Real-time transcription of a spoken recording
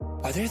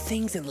Are there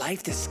things in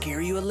life that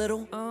scare you a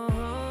little,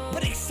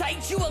 but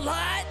excite you a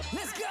lot?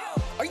 Let's go!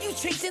 Are you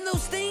chasing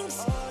those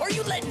things? Or are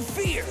you letting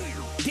fear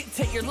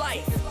dictate your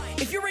life?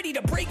 If you're ready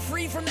to break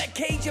free from that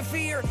cage of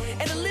fear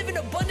and to live an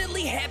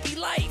abundantly happy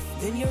life,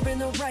 then you're in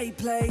the right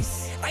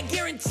place. I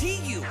guarantee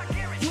you,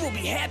 you will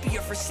be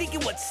happier for seeking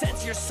what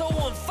sets your soul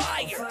on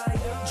fire.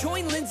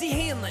 Join Lindsay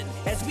Hanlon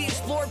as we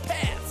explore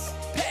paths,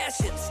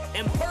 passions,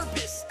 and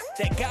purpose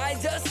that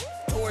guides us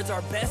towards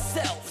our best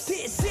selves.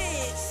 This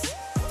is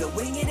the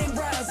Wing It and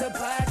Rise Up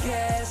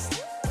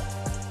podcast.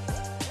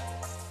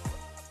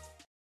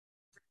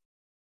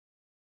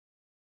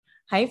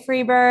 Hi,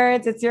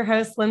 Freebirds. It's your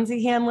host,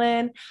 Lindsay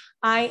Hanlon.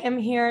 I am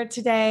here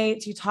today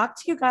to talk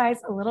to you guys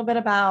a little bit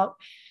about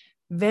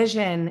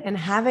vision and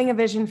having a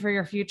vision for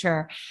your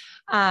future.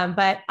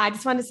 But I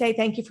just wanted to say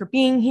thank you for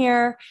being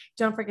here.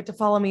 Don't forget to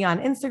follow me on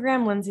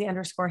Instagram,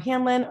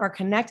 Lindsay_Hanlon, or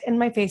connect in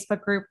my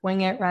Facebook group,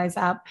 Wing It, Rise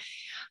Up.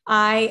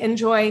 I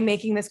enjoy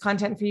making this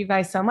content for you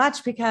guys so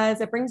much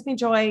because it brings me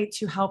joy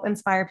to help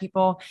inspire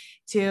people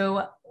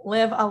to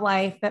live a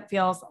life that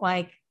feels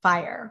like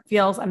fire,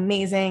 feels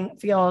amazing,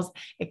 feels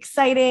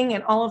exciting,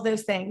 and all of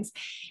those things.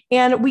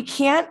 And we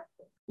can't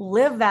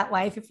live that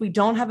life if we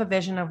don't have a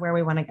vision of where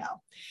we want to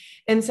go.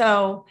 And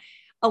so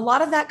a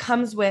lot of that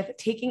comes with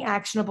taking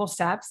actionable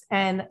steps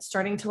and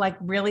starting to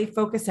really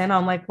focus in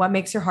on what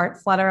makes your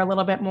heart flutter a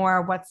little bit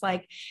more, what's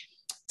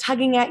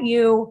tugging at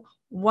you,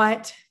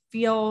 what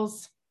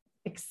feels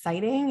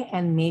exciting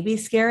and maybe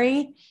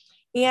scary,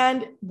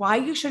 and why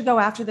you should go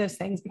after those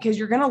things, because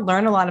you're going to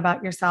learn a lot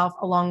about yourself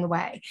along the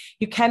way.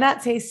 You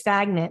cannot stay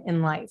stagnant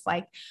in life.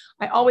 I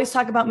always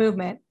talk about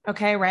movement.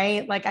 Okay.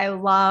 Right. I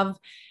love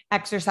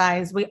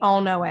exercise. We all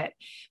know it,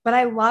 but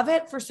I love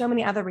it for so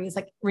many other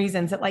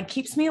reasons. It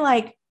keeps me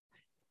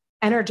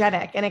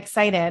energetic and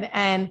excited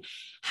and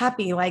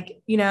happy.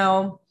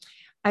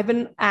 I've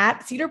been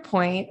at Cedar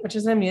Point, which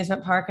is an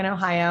amusement park in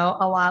Ohio,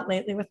 a lot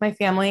lately with my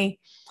family.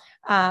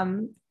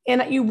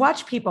 And you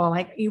watch people,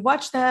 you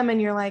watch them and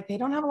you're they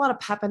don't have a lot of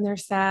pep in their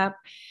step.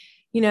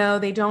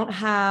 They don't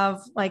have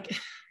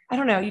I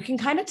don't know, you can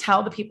kind of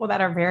tell the people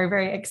that are very,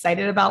 very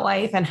excited about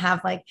life and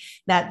have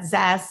that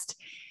zest,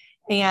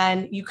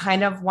 and you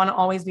kind of want to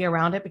always be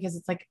around it because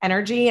it's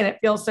energy and it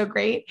feels so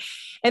great.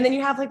 And then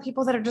you have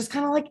people that are just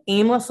kind of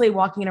aimlessly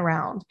walking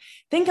around.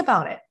 Think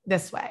about it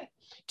this way.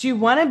 Do you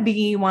want to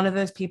be one of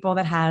those people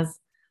that has,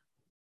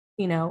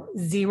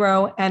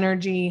 zero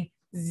energy,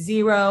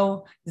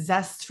 zero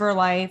zest for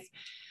life?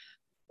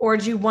 Or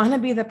do you want to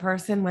be the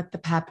person with the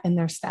pep in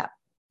their step?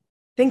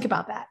 Think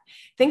about that.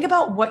 Think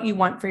about what you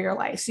want for your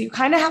life. So you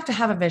kind of have to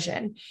have a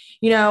vision.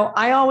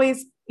 I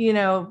always,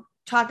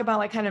 talk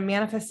about kind of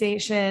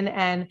manifestation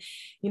and,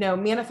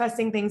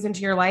 manifesting things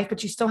into your life,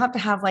 but you still have to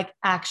have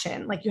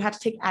action. You have to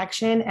take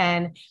action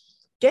and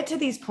get to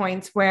these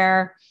points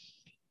where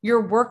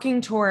you're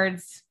working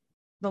towards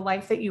the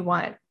life that you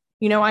want.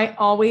 I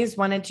always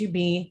wanted to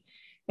be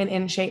an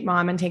in-shape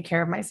mom and take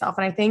care of myself.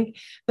 And I think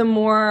the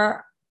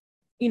more,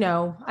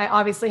 I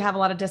obviously have a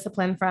lot of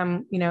discipline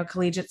from,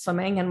 collegiate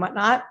swimming and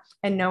whatnot,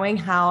 and knowing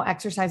how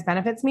exercise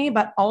benefits me,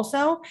 but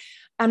also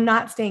I'm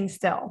not staying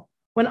still.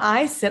 When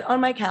I sit on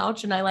my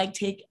couch and I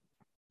take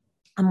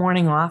a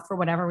morning off for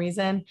whatever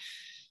reason,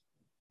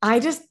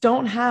 I just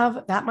don't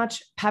have that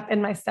much pep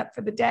in my step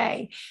for the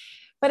day.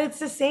 But it's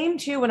the same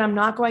too when I'm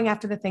not going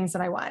after the things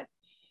that I want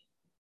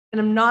and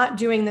I'm not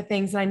doing the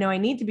things that I know I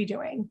need to be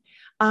doing.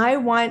 I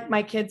want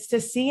my kids to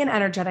see an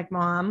energetic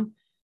mom.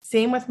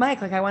 Same with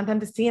Mike. I want them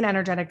to see an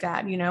energetic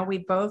dad. We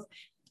both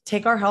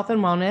take our health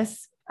and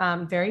wellness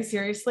very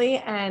seriously.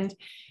 And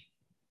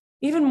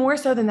even more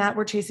so than that,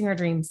 we're chasing our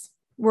dreams.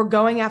 We're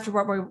going after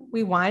what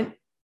we want,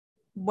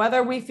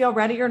 whether we feel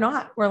ready or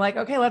not. We're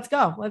okay, let's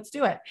go. Let's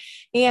do it.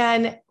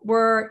 And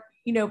we're,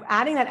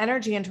 adding that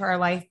energy into our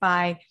life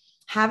by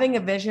having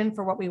a vision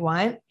for what we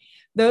want.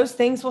 Those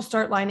things will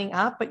start lining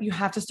up, but you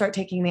have to start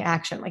taking the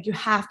action. You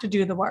have to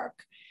do the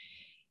work.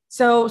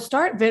 So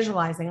start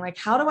visualizing,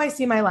 how do I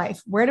see my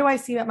life? Where do I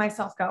see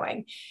myself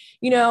going?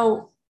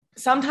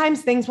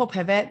 Sometimes things will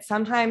pivot.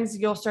 Sometimes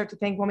you'll start to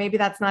think, well, maybe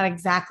that's not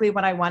exactly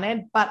what I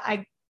wanted, but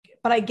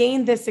I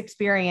gained this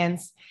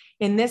experience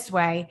in this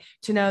way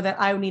to know that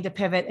I need to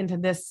pivot into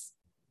this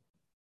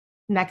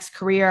next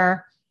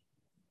career,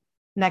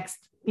 next,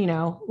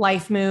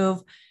 life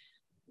move,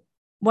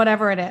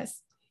 whatever it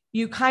is.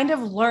 You kind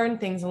of learn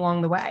things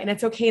along the way, and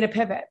it's okay to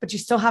pivot, but you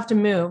still have to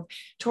move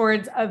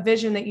towards a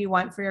vision that you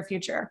want for your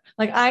future.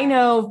 I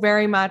know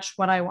very much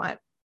what I want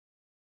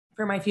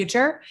for my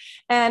future,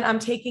 and I'm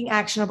taking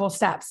actionable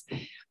steps.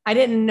 I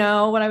didn't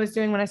know what I was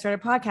doing when I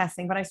started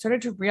podcasting, but I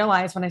started to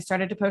realize when I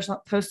started to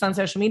post on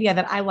social media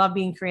that I love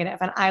being creative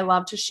and I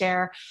love to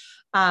share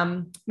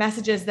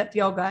messages that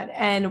feel good.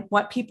 And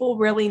what people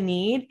really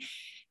need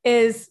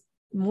is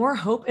more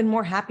hope and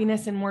more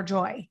happiness and more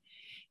joy.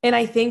 And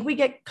I think we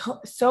get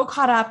so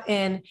caught up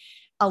in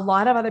a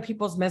lot of other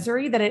people's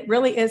misery that it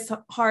really is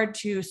hard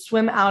to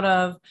swim out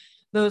of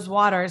those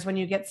waters when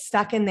you get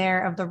stuck in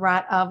there of the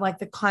rut of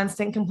the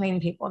constant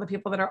complaining people, the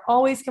people that are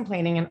always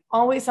complaining and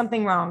always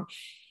something wrong.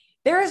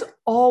 There is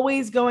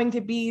always going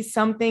to be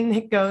something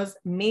that goes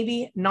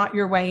maybe not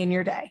your way in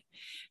your day,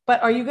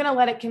 but are you going to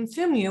let it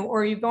consume you,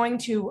 or are you going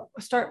to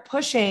start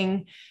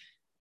pushing?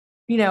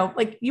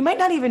 Like you might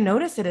not even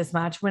notice it as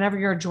much whenever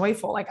you're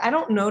joyful. Like I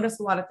don't notice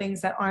a lot of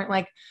things that aren't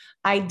like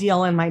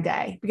ideal in my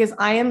day because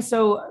I am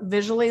so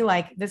visually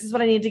like, this is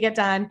what I need to get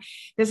done.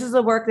 This is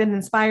the work that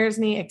inspires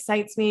me,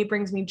 excites me,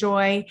 brings me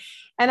joy.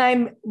 And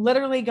I'm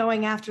literally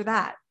going after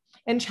that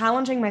and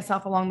challenging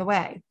myself along the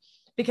way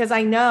because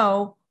I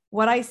know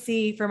what I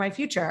see for my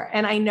future.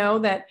 And I know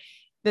that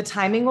the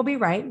timing will be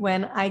right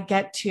when I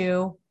get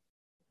to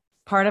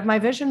part of my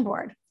vision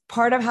board,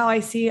 part of how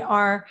I see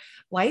our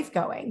life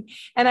going.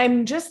 And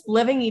I'm just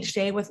living each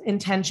day with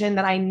intention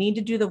that I need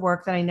to do the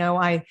work that I know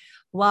I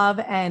love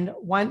and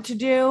want to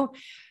do,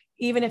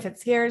 even if it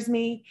scares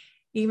me,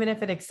 even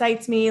if it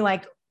excites me.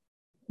 Like,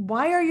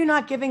 why are you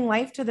not giving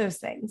life to those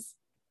things?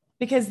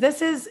 Because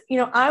this is,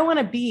 I want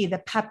to be the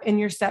pep in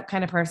your step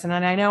kind of person.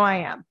 And I know I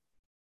am.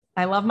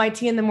 I love my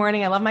tea in the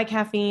morning. I love my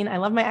caffeine. I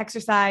love my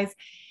exercise.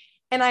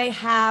 And I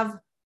have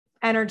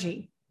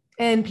energy.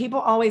 And people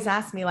always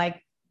ask me,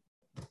 like,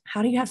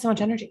 how do you have so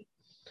much energy?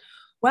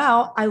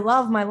 Well, I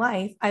love my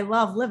life. I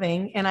love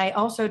living. And I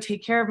also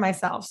take care of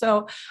myself.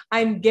 So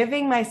I'm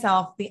giving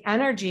myself the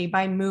energy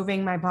by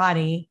moving my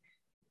body,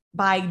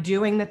 by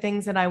doing the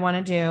things that I want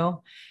to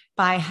do,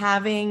 by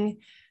having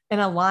an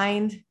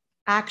aligned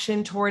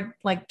action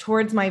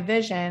towards my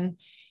vision.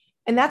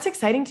 And that's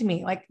exciting to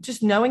me. Like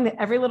just knowing that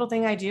every little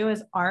thing I do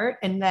is art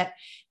and that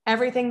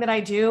everything that I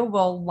do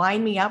will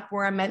line me up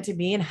where I'm meant to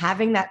be and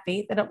having that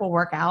faith that it will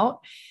work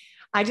out.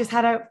 I just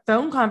had a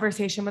phone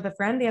conversation with a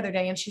friend the other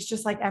day and she's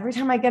just like, every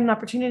time I get an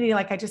opportunity,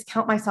 like I just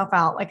count myself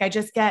out. Like I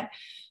just get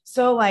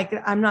so like,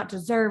 I'm not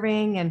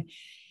deserving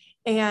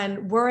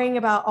and worrying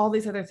about all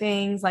these other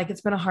things. Like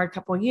it's been a hard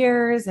couple of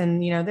years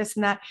and this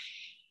and that.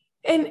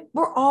 And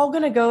we're all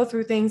going to go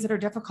through things that are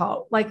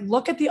difficult. Like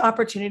look at the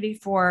opportunity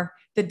for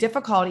the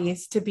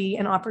difficulties to be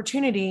an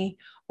opportunity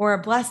or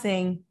a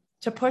blessing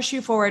to push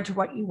you forward to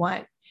what you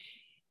want.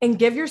 And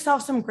give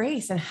yourself some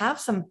grace and have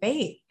some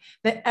faith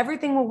that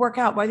everything will work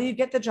out, whether you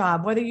get the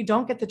job, whether you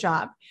don't get the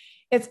job.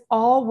 It's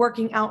all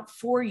working out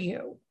for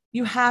you.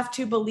 You have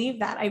to believe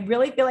that. I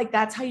really feel like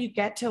that's how you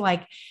get to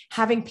like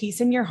having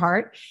peace in your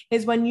heart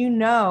is when you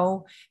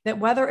know that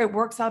whether it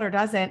works out or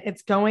doesn't,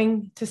 it's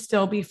going to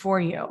still be for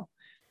you.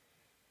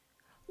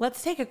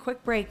 Let's take a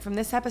quick break from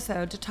this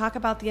episode to talk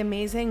about the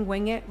amazing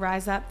Wing It,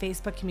 Rise Up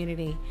Facebook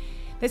community.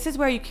 This is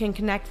where you can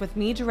connect with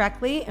me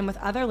directly and with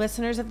other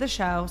listeners of the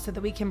show so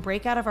that we can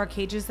break out of our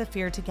cages of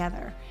fear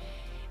together.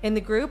 In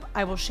the group,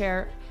 I will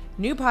share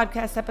new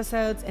podcast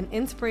episodes and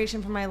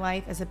inspiration from my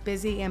life as a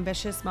busy,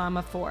 ambitious mom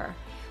of 4.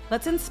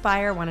 Let's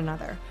inspire one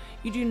another.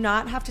 You do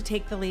not have to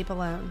take the leap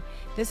alone.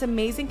 This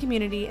amazing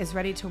community is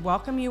ready to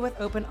welcome you with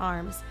open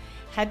arms.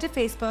 Head to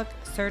Facebook,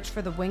 search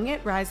for the Wing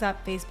It, Rise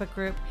Up Facebook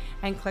group,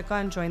 and click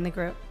on Join the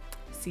Group.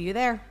 See you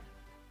there.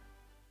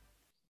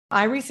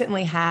 I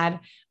recently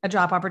had a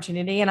job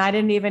opportunity and I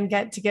didn't even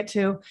get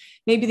to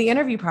maybe the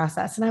interview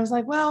process. And I was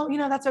like, well,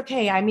 that's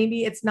okay.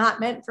 Maybe it's not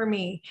meant for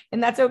me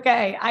and that's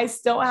okay. I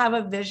still have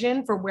a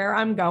vision for where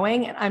I'm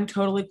going and I'm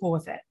totally cool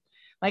with it.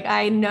 Like,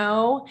 I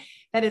know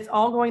that it's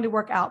all going to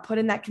work out, put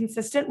in that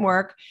consistent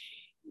work.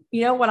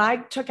 What I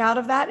took out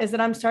of that is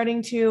that I'm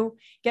starting to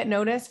get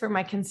noticed for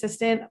my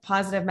consistent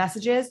positive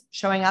messages,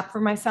 showing up for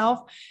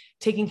myself,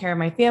 taking care of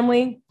my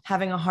family,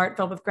 having a heart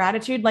filled with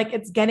gratitude. Like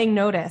it's getting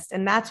noticed.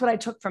 And that's what I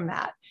took from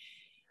that.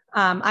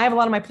 I have a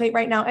lot on my plate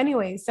right now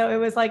anyway. So it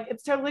was like,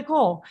 it's totally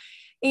cool.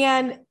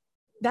 And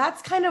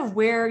that's kind of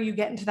where you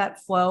get into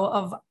that flow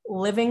of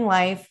living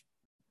life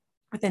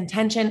with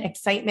intention,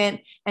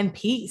 excitement, and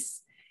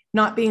peace,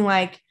 not being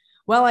like,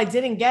 well, I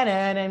didn't get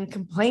it and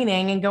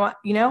complaining and go,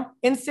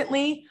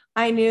 instantly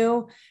I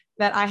knew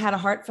that I had a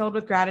heart filled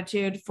with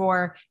gratitude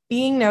for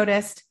being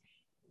noticed,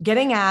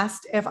 getting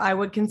asked if I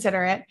would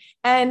consider it,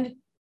 and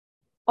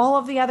all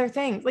of the other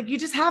things. Like you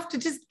just have to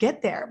just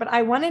get there. But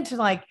I wanted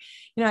to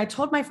I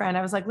told my friend,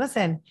 I was like,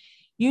 listen,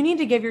 you need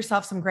to give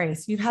yourself some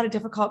grace. You've had a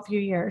difficult few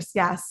years.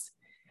 Yes.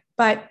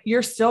 But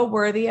you're still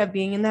worthy of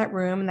being in that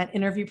room and that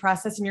interview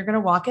process. And you're going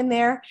to walk in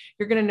there.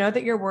 You're going to know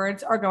that your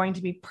words are going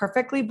to be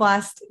perfectly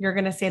blessed. You're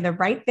going to say the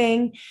right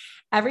thing.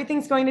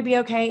 Everything's going to be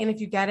okay. And if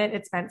you get it,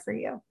 it's meant for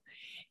you.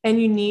 And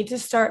you need to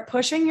start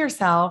pushing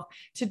yourself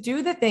to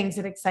do the things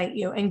that excite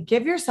you and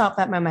give yourself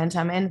that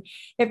momentum. And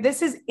if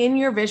this is in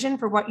your vision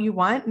for what you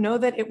want, know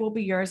that it will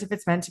be yours if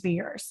it's meant to be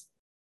yours.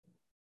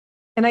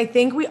 And I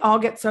think we all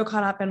get so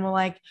caught up and we're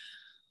like,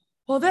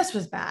 well, this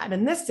was bad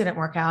and this didn't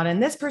work out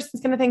and this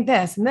person's going to think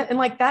this. And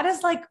that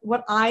is like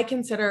what I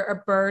consider a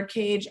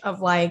birdcage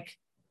of like,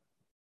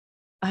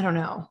 I don't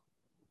know,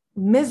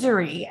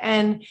 misery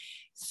and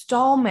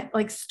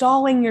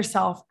stalling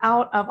yourself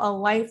out of a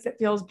life that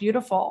feels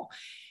beautiful.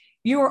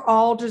 You are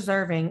all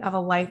deserving of a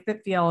life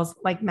that feels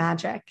like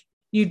magic.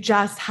 You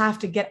just have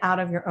to get out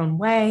of your own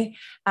way,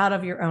 out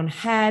of your own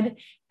head,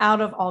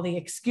 out of all the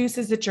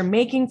excuses that you're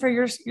making for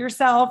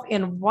yourself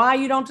and why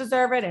you don't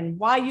deserve it and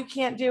why you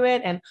can't do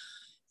it. And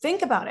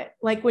think about it.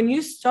 Like when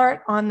you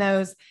start on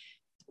those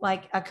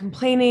like a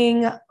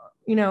complaining,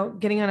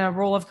 getting on a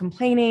role of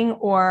complaining,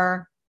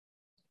 or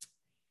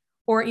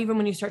even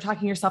when you start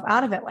talking yourself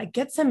out of it, like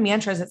get some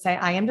mantras that say,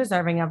 I am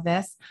deserving of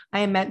this. I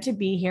am meant to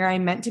be here.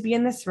 I'm meant to be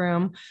in this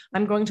room.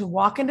 I'm going to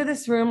walk into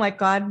this room like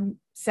God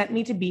sent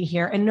me to be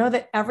here, and know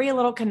that every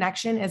little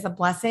connection is a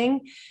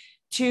blessing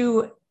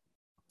to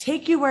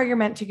take you where you're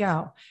meant to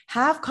go.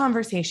 Have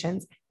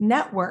conversations,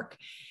 network,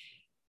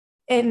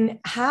 and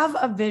have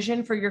a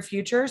vision for your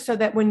future so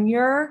that when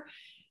you're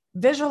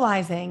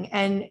visualizing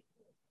and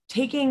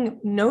taking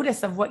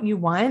notice of what you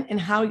want and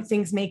how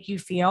things make you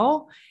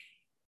feel,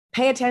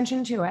 pay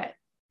attention to it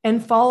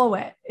and follow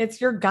it. It's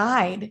your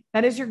guide.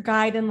 That is your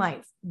guide in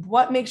life.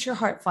 What makes your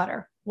heart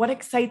flutter? What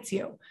excites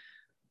you?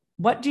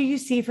 What do you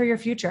see for your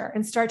future?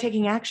 And start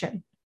taking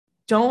action.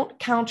 Don't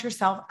count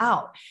yourself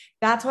out.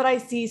 That's what I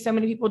see so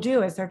many people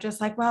do, is they're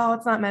just like, well,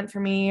 it's not meant for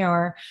me,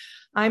 or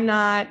I'm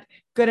not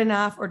good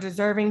enough or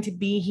deserving to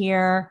be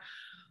here,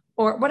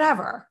 or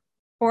whatever,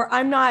 or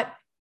I'm not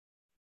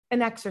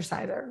an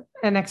exerciser.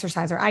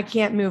 I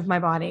can't move my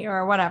body,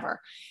 or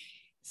whatever.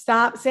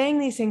 Stop saying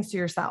these things to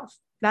yourself.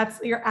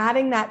 You're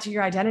adding that to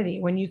your identity,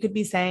 when you could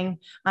be saying,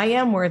 I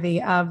am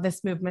worthy of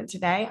this movement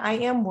today. I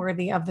am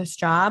worthy of this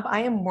job.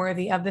 I am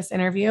worthy of this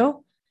interview.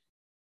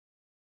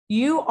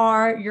 You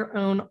are your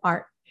own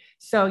art.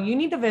 So you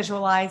need to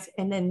visualize,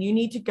 and then you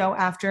need to go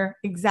after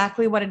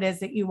exactly what it is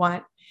that you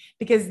want,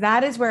 because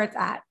that is where it's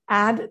at.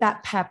 Add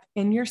that pep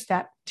in your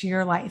step to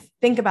your life.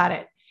 Think about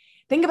it.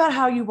 Think about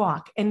how you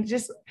walk, and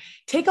just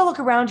take a look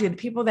around you. The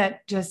people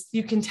that just,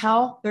 you can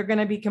tell they're going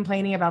to be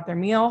complaining about their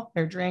meal,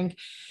 their drink,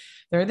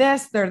 they're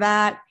this, they're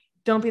that.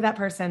 Don't be that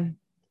person.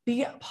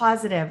 Be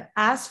positive.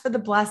 Ask for the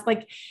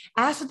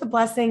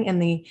blessing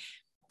and the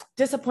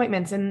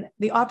disappointments and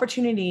the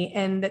opportunity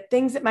and the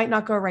things that might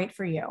not go right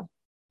for you.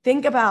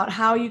 Think about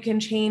how you can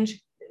change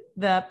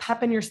the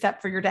pep in your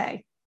step for your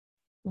day.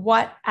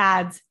 What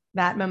adds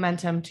that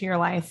momentum to your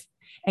life,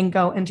 and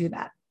go and do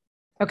that.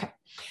 Okay.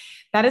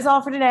 That is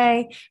all for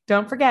today.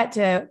 Don't forget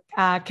to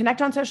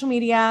connect on social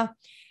media.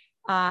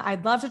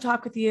 I'd love to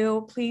talk with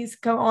you. Please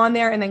go on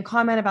there and then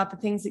comment about the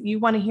things that you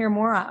want to hear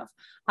more of.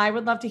 I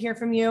would love to hear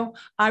from you.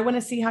 I want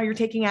to see how you're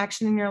taking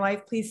action in your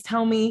life. Please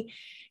tell me.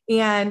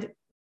 And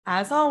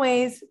as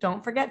always,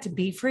 don't forget to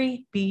be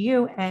free, be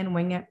you, and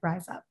wing it,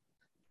 rise up.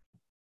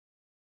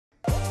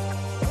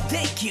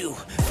 Thank you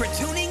for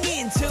tuning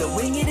in to the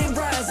Wing It and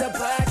Rise Up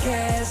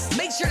podcast.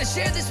 Make sure to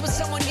share this with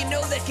someone you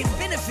know that can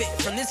benefit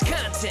from this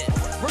content.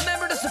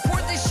 Remember to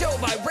support this show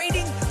by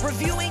rating,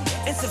 reviewing,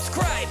 and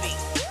subscribing.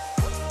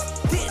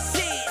 This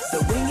is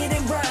the Wing It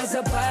and Rise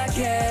Up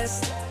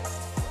podcast.